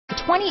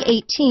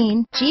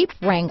2018 Jeep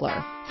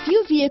Wrangler.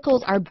 Few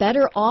vehicles are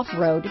better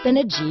off-road than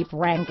a Jeep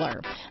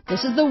Wrangler.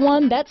 This is the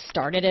one that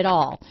started it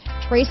all.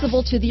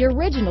 Traceable to the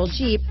original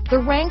Jeep, the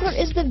Wrangler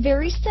is the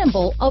very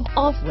symbol of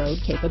off-road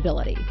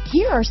capability.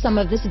 Here are some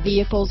of this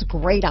vehicle's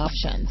great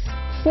options: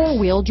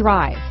 four-wheel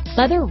drive,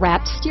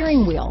 leather-wrapped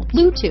steering wheel,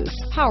 Bluetooth,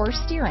 power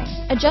steering,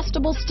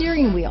 adjustable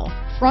steering wheel,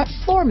 front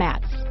floor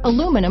mats,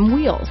 aluminum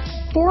wheels,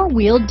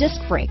 four-wheel disc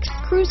brakes,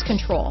 cruise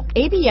control,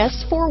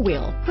 ABS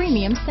four-wheel,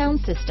 premium sound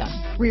system,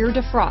 rear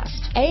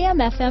defrost,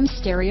 AM/FM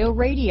stereo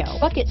radio,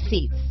 bucket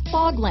seats,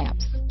 fog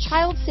lamps,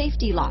 child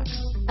safety locks,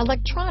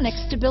 electronic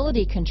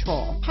stability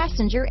control,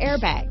 passenger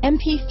airbag,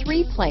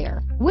 MP3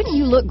 player. Wouldn't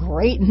you look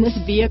great in this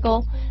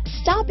vehicle?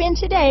 Stop in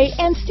today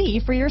and see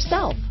for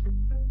yourself.